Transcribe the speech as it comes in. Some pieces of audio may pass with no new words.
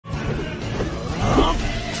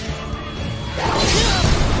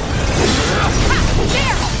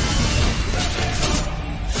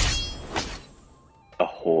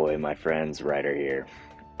my friends, Ryder here.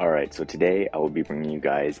 Alright, so today I will be bringing you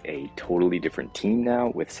guys a totally different team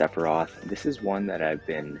now with Sephiroth. This is one that I've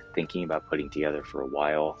been thinking about putting together for a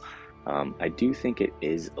while. I do think it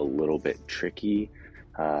is a little bit tricky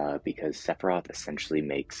because Sephiroth essentially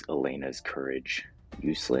makes Elena's courage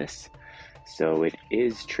useless. So it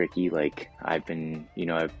is tricky. Like I've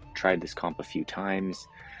tried this comp a few times,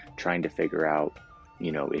 trying to figure out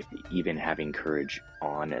if even having courage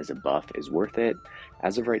on as a buff is worth it.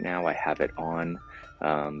 As of right now, I have it on, but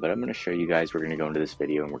I'm going to show you guys. We're going to go into this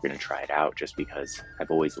video and we're going to try it out just because I've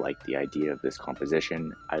always liked the idea of this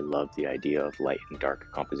composition. I love the idea of light and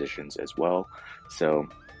dark compositions as well. So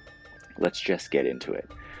let's just get into it.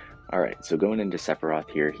 Alright, so going into Sephiroth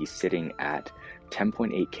here, he's sitting at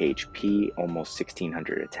 10.8 KHP, almost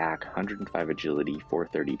 1600 attack, 105 agility,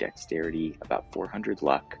 430 dexterity, about 400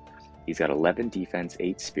 luck. He's got 11 defense,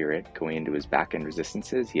 8 spirit. Going into his back-end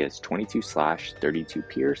resistances, he has 22 slash, 32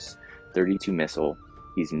 pierce, 32 missile.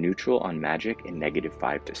 He's neutral on magic and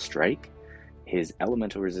 -5 to strike. His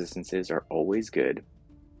elemental resistances are always good.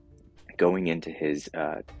 Going into his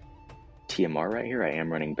TMR right here, I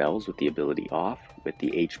am running bells with the ability off, with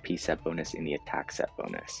the HP set bonus and the attack set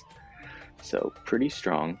bonus. So pretty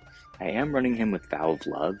strong. I am running him with Vow of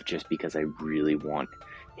Love just because I really want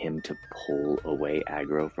him to pull away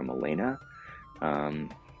aggro from Elena.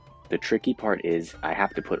 The tricky part is I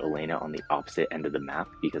have to put Elena on the opposite end of the map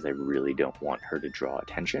because I really don't want her to draw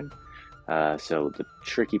attention. So the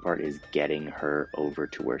tricky part is getting her over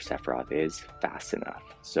to where Sephiroth is fast enough.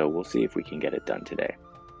 So we'll see if we can get it done today.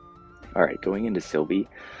 Alright, going into Sylvie,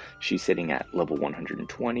 she's sitting at level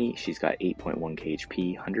 120, she's got 8.1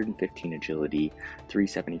 KHP, 115 agility,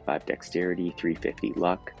 375 dexterity, 350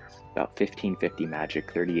 luck, about 1550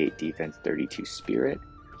 magic, 38 defense, 32 spirit.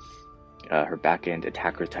 Her back-end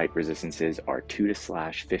attacker type resistances are 2 to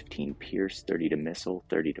slash, 15 pierce, 30 to missile,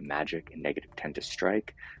 30 to magic, and -10 to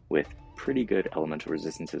strike, with pretty good elemental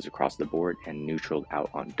resistances across the board and neutral out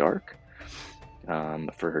on dark.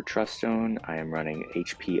 For her trust stone, I am running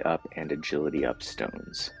HP up and agility up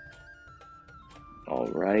stones.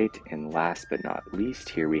 Alright, and last but not least,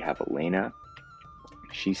 here we have Elena.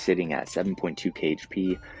 She's sitting at 7.2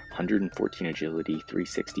 KHP, 114 agility,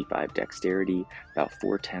 365 dexterity, about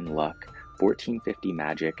 410 luck, 1450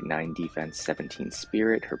 magic, 9 defense, 17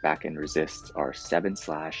 spirit. Her back-end resists are 7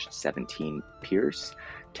 slash, 17 pierce,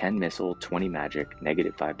 10 missile, 20 magic,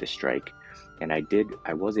 -5 to strike. And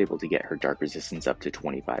I was able to get her dark resistance up to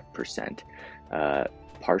 25%,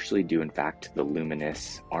 partially due in fact to the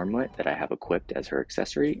luminous armlet that I have equipped as her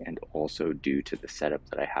accessory, and also due to the setup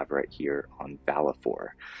that I have right here on Valifor.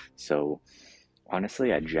 So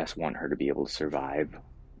honestly, I just want her to be able to survive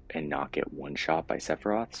and not get one shot by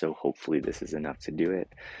Sephiroth, so hopefully this is enough to do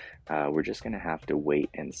it. We're just going to have to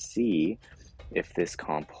wait and see if this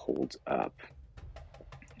comp holds up.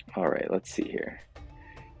 Alright, let's see here.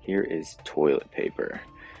 Here is toilet paper.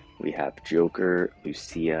 We have Joker,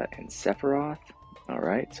 Lucia, and Sephiroth.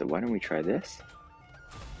 Alright, so why don't we try this?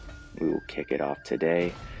 We will kick it off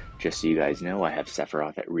today. Just so you guys know, I have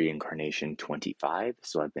Sephiroth at reincarnation 25,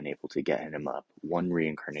 so I've been able to get him up 1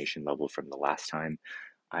 reincarnation level from the last time.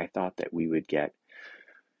 I thought that we would get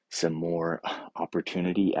some more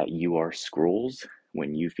opportunity at UR Scrolls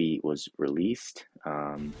when Yuffie was released.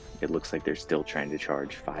 It looks like they're still trying to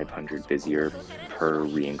charge 500 Vizier per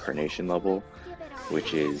reincarnation level,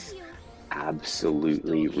 which is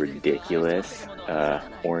absolutely ridiculous.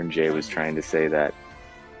 Orange J was trying to say that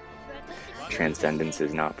Transcendence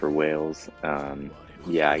is not for whales.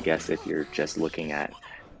 Yeah, I guess if you're just looking at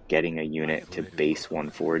getting a unit to base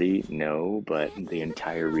 140, no, but the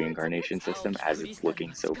entire reincarnation system, as it's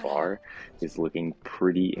looking so far, is looking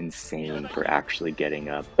pretty insane for actually getting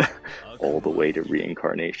up all the way to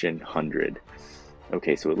reincarnation 100.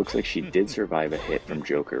 Okay, so it looks like she did survive a hit from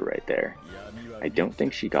Joker right there. I don't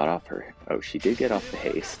think she got off her... Oh, she did get off the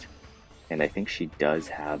haste. And I think she does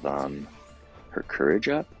have her courage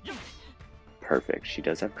up. Perfect, she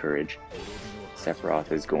does have courage.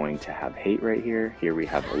 Sephiroth is going to have hate right here. Here we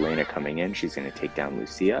have Elena coming in. She's going to take down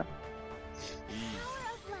Lucia.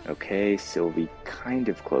 Okay, Sylvie kind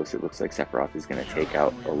of close. It looks like Sephiroth is going to take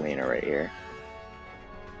out Elena right here.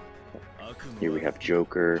 Here we have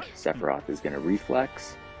Joker. Sephiroth is going to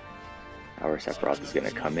reflex. Our Sephiroth is going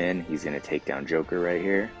to come in. He's going to take down Joker right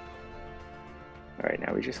here. Alright,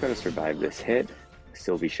 now we just got to survive this hit.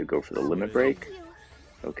 Sylvie should go for the limit break.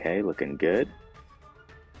 Okay, looking good.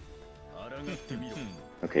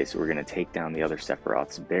 Okay, so we're going to take down the other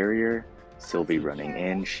Sephiroth's barrier. Sylvie running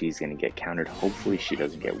in. She's going to get countered. Hopefully she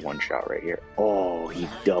doesn't get one shot right here. Oh, he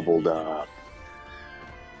doubled up.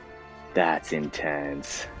 That's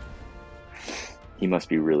intense. He must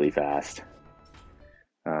be really fast.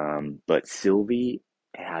 But Sylvie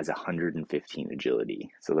has 115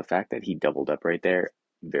 agility. So the fact that he doubled up right there,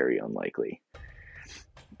 very unlikely.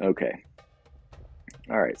 Okay.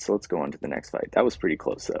 Alright, so let's go on to the next fight. That was pretty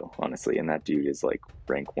close though, honestly. And that dude is like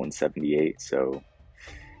rank 178, so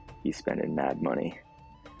he's spending mad money.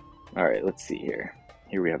 Alright, let's see here.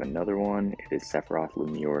 Here we have another one. It is Sephiroth,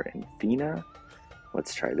 Lemure, and Fina.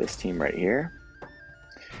 Let's try this team right here.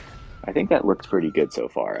 I think that looked pretty good so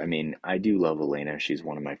far. I mean, I do love Elena. She's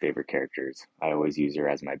one of my favorite characters. I always use her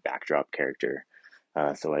as my backdrop character.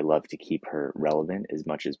 So I love to keep her relevant as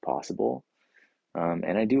much as possible.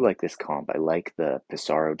 And I do like this comp. I like the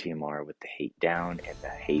Pissarro TMR with the hate down and the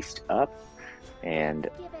haste up. And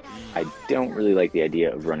I don't really like the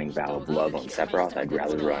idea of running Vow of Love on Sephiroth. I'd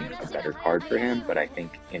rather run a better card for him, but I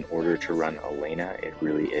think in order to run Elena, it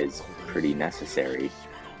really is pretty necessary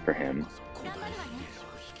for him.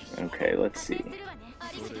 Okay, let's see.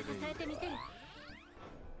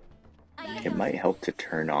 It might help to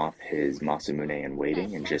turn off his Masamune in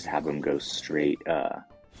waiting and just have him go straight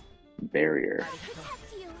barrier.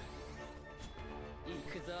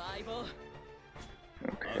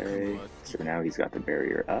 Okay, so now he's got the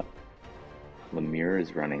barrier up. Lemure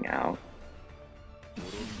is running out.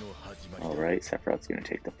 Alright, Sephiroth's going to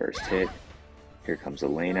take the first hit. Here comes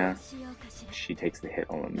Elena. She takes the hit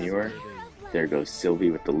on Lemure. There goes Sylvie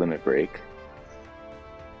with the limit break.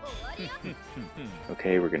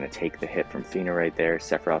 Okay, we're going to take the hit from Fina right there.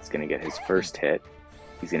 Sephiroth's going to get his first hit.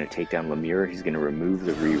 He's going to take down Lemure. He's going to remove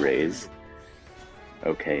the re-raise.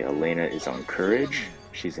 Okay, Elena is on Courage.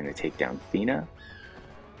 She's going to take down Fina.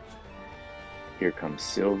 Here comes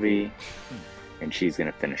Sylvie. And she's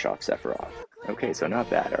going to finish off Sephiroth. Okay, so not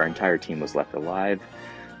bad. Our entire team was left alive.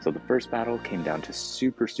 So the first battle came down to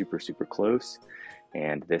super close.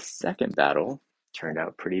 And this second battle turned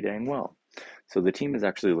out pretty dang well. So the team is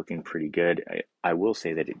actually looking pretty good. I will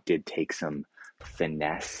say that it did take some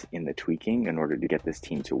finesse in the tweaking in order to get this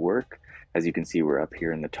team to work. As you can see, we're up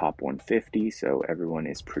here in the top 150, so everyone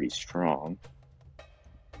is pretty strong.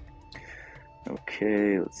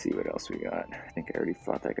 Okay, let's see what else we got. I think I already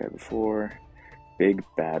fought that guy before. Big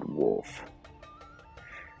Bad Wolf.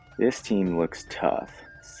 This team looks tough.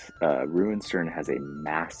 Ruinstern has a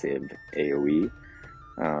massive AoE.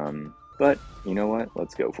 But you know what?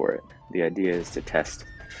 Let's go for it. The idea is to test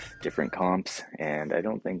different comps, and I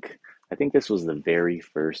think this was the very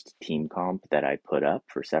first team comp that I put up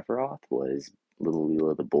for Sephiroth was Little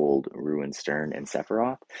Leela the Bold, Ruinstern, and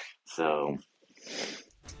Sephiroth. So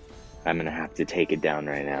I'm gonna have to take it down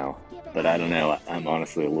right now. But I don't know, I'm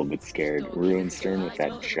honestly a little bit scared. Ruinstern with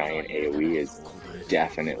that giant AoE is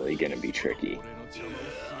definitely gonna be tricky.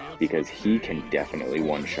 Because he can definitely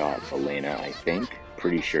one-shot Elena, I think.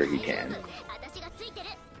 Pretty sure he can.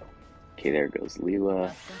 Okay, there goes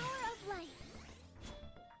Leela.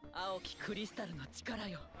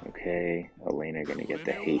 Okay, Elena gonna get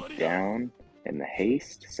the hate down and the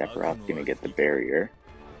haste. Sephiroth gonna get the barrier.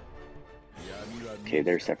 Okay,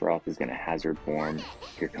 there Sephiroth is gonna hazard form.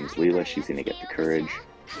 Here comes Leela, she's gonna get the courage.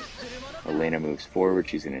 Elena moves forward,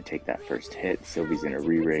 she's gonna take that first hit. Sylvie's gonna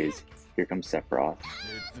re-raise. Here comes Sephiroth.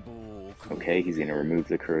 Okay, he's gonna remove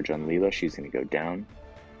the courage on Leela, she's gonna go down.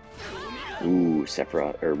 Ooh,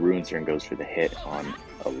 Ruinstern goes for the hit on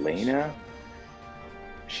Elena.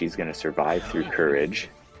 She's gonna survive through courage.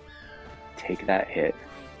 Take that hit.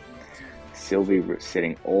 Sylvie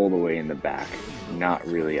sitting all the way in the back. Not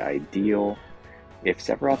really ideal. If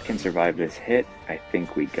Sephiroth can survive this hit, I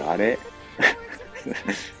think we got it.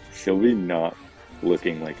 Sylvie not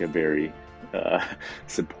looking like a very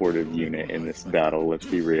supportive unit in this battle, let's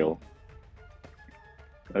be real.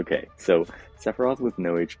 Okay, so Sephiroth with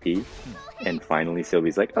no HP, and finally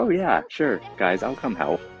Sylvie's like, oh yeah, sure, guys, I'll come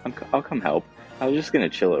help. I'll come help. I was just gonna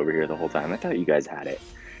chill over here the whole time. I thought you guys had it.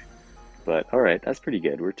 But alright, that's pretty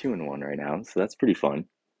good. We're 2-1 right now, so that's pretty fun.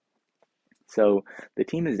 So the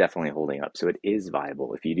team is definitely holding up, so it is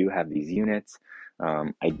viable. If you do have these units,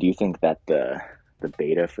 I do think that the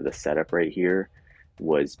beta for the setup right here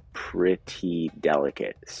was pretty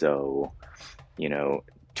delicate. So, you know,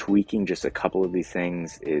 tweaking just a couple of these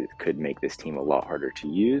things, it could make this team a lot harder to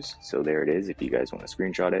use. So there it is, if you guys want to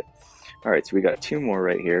screenshot it. All right, so we got 2 more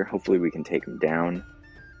right here. Hopefully we can take them down.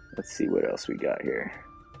 Let's see what else we got here.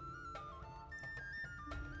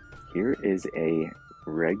 Here is a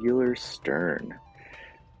regular Stern.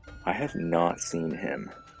 I have not seen him.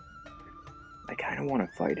 I kind of want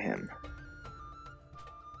to fight him.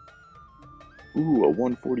 Ooh, a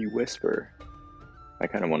 140 Whisper. I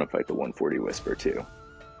kind of want to fight the 140 Whisper too.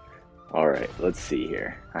 Alright, let's see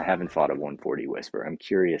here. I haven't fought a 140 Whisper. I'm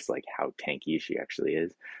curious like how tanky she actually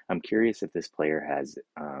is. I'm curious if this player has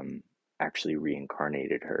actually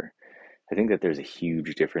reincarnated her. I think that there's a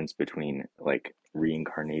huge difference between like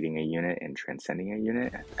reincarnating a unit and transcending a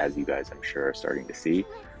unit, as you guys I'm sure are starting to see.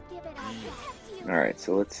 Alright,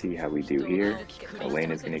 so let's see how we do here.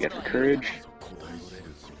 Elena's going to get the courage.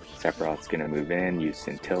 Sephiroth's going to move in, use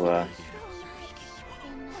Scintilla.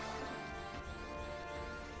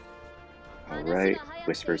 Alright,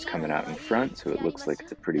 Whisper's coming out in front, so it looks like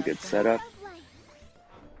it's a pretty good setup.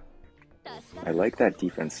 I like that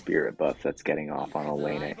defense spirit buff that's getting off on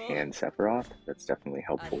Elena and Sephiroth. That's definitely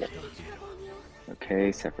helpful. Okay,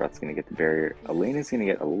 Sephiroth's going to get the barrier. Elena's going to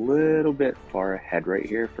get a little bit far ahead right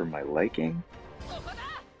here for my liking.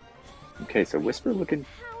 Okay, so Whisper looking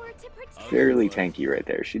fairly tanky right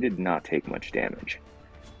there. She did not take much damage.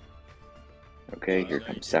 Okay, here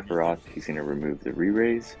comes Sephiroth. He's going to remove the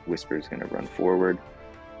re-raise. Whisper's going to run forward.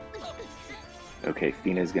 Okay,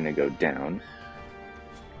 Fina's going to go down.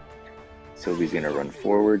 Sylvie's going to run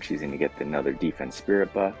forward. She's going to get another defense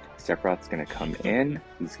spirit buff. Sephiroth's going to come in.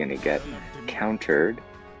 He's going to get countered.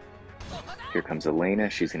 Here comes Elena.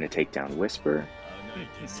 She's going to take down Whisper.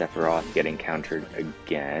 Sephiroth getting countered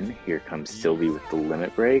again. Here comes Sylvie with the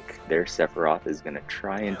limit break. Their Sephiroth is going to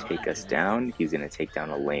try and take us down. He's going to take down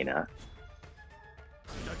Elena.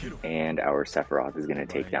 And our Sephiroth is going to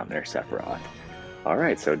take down their Sephiroth.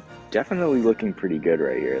 Alright, so definitely looking pretty good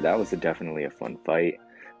right here. That was definitely a fun fight.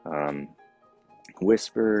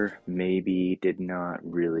 Whisper maybe did not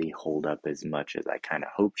really hold up as much as I kind of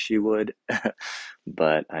hoped she would.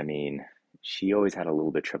 But, I mean, she always had a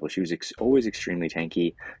little bit of trouble. She was always extremely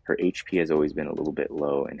tanky. Her HP has always been a little bit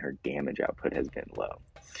low, and her damage output has been low.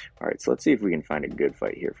 Alright, so let's see if we can find a good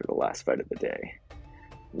fight here for the last fight of the day.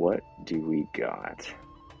 What do we got?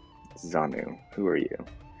 Zanu, who are you?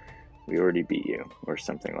 We already beat you, or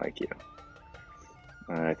something like you.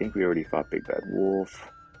 I think we already fought Big Bad Wolf.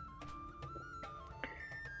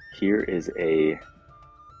 Here is a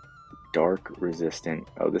dark resistant.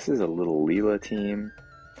 Oh, this is a little Leela team.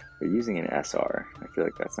 They're using an SR. I feel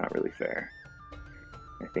like that's not really fair.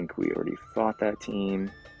 I think we already fought that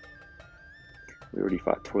team. We already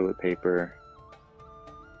fought Toilet Paper.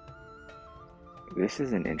 This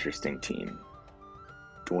is an interesting team.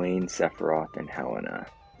 Dwayne, Sephiroth, and Helena.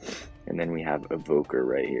 And then we have Evoker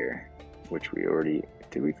right here, which we already...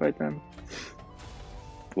 Did we fight them?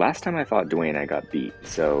 Last time I fought Dwayne, I got beat,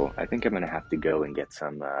 so I think I'm going to have to go and get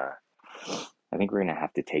some... I think we're going to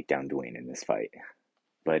have to take down Dwayne in this fight.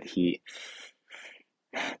 But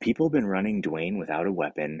people have been running Dwayne without a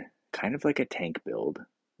weapon, kind of like a tank build,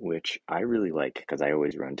 which I really like, because I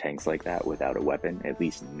always run tanks like that without a weapon, at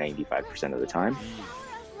least 95% of the time.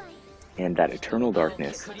 And that Eternal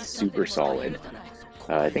Darkness is super solid.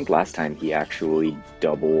 I think last time he actually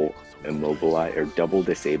double immobilized or double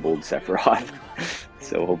disabled Sephiroth.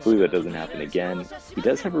 So hopefully that doesn't happen again. He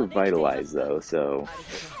does have Revitalize though, so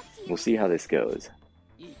we'll see how this goes.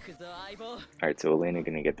 Alright, so Elena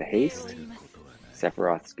gonna get the haste.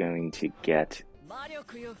 Sephiroth's going to get,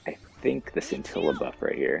 I think, the Scintilla buff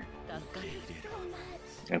right here.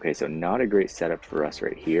 Okay, so not a great setup for us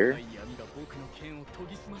right here.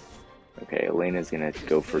 Okay, Elena's going to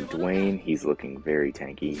go for Dwayne. He's looking very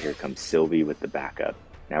tanky. Here comes Sylvie with the backup.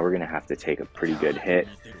 Now we're going to have to take a pretty good hit.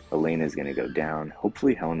 Elena's going to go down.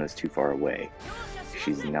 Hopefully Helena's too far away.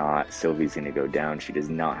 She's not. Sylvie's going to go down. She does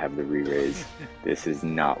not have the re-raise. This is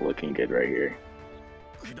not looking good right here.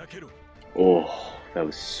 Oh, that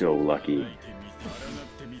was so lucky.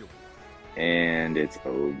 And it's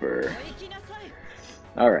over.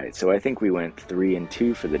 Alright, so I think we went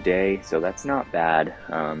 3-2 for the day, so that's not bad.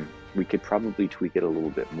 We could probably tweak it a little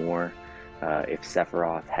bit more if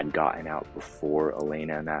Sephiroth had gotten out before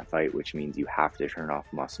Elena in that fight, which means you have to turn off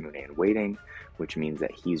Masamune and waiting, which means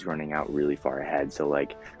that he's running out really far ahead. So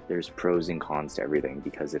like, there's pros and cons to everything,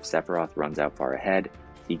 because if Sephiroth runs out far ahead,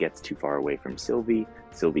 he gets too far away from Sylvie,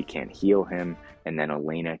 Sylvie can't heal him, and then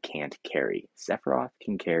Elena can't carry. Sephiroth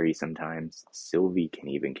can carry sometimes, Sylvie can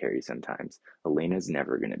even carry sometimes. Elena's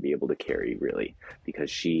never going to be able to carry, really, because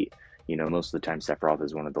she, you know, most of the time Sephiroth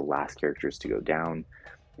is one of the last characters to go down,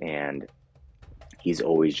 and he's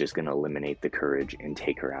always just going to eliminate the courage and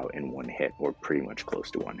take her out in one hit, or pretty much close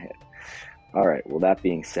to one hit. Alright, well that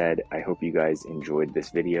being said, I hope you guys enjoyed this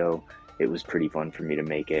video. It was pretty fun for me to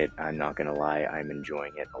make it. I'm not gonna lie, I'm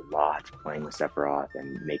enjoying it a lot, playing with Sephiroth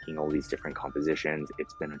and making all these different compositions.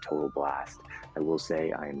 It's been a total blast. I will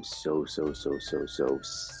say I am so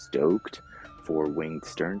stoked for Winged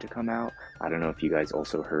Stern to come out. I don't know if you guys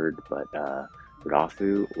also heard, but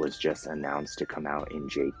Rafu was just announced to come out in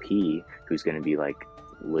JP, who's gonna be like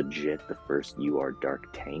legit the first UR Dark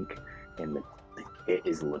tank, and the kit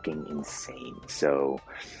is looking insane. So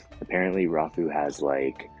apparently Rafu has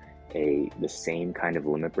like the same kind of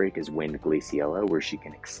limit break as Wind Glaciella, where she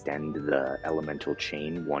can extend the elemental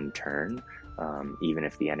chain one turn, even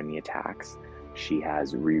if the enemy attacks. She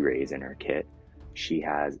has re-raise in her kit. She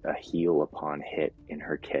has a heal upon hit in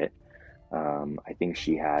her kit. I think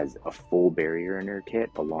she has a full barrier in her kit,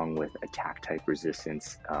 along with attack type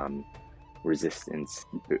resistance,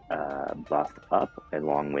 buff up,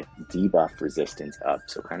 along with debuff resistance up.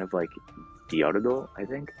 So kind of like Dialdo, I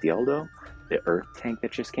think. Dialdo, the Earth tank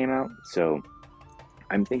that just came out. So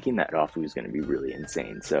I'm thinking that Rafu is going to be really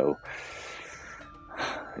insane. So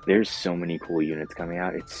there's so many cool units coming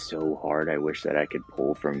out. It's so hard. I wish that I could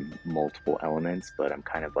pull from multiple elements, but I'm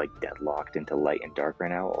kind of like deadlocked into light and dark right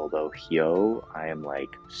now. Although Hyo, I am like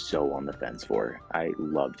so on the fence for. I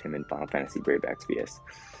loved him in Final Fantasy Brave Exvius.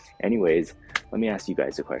 Anyways, let me ask you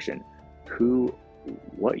guys a question.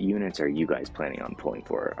 What units are you guys planning on pulling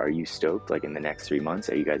for? Are you stoked? Like in the next 3 months,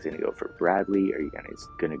 are you guys going to go for Bradley? Are you guys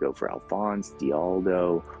going to go for Alphonse,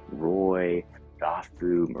 Dialdo, Roy,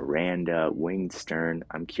 Rafu, Miranda, Winged Stern?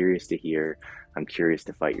 I'm curious to hear. I'm curious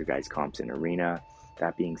to fight your guys' comps in Arena.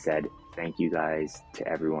 That being said, thank you guys to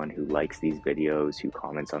everyone who likes these videos, who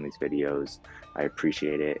comments on these videos. I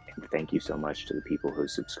appreciate it. And thank you so much to the people who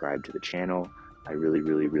subscribe to the channel. I really,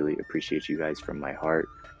 really, really appreciate you guys from my heart.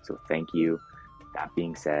 So thank you. That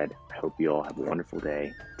being said, I hope you all have a wonderful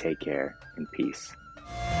day. Take care and peace.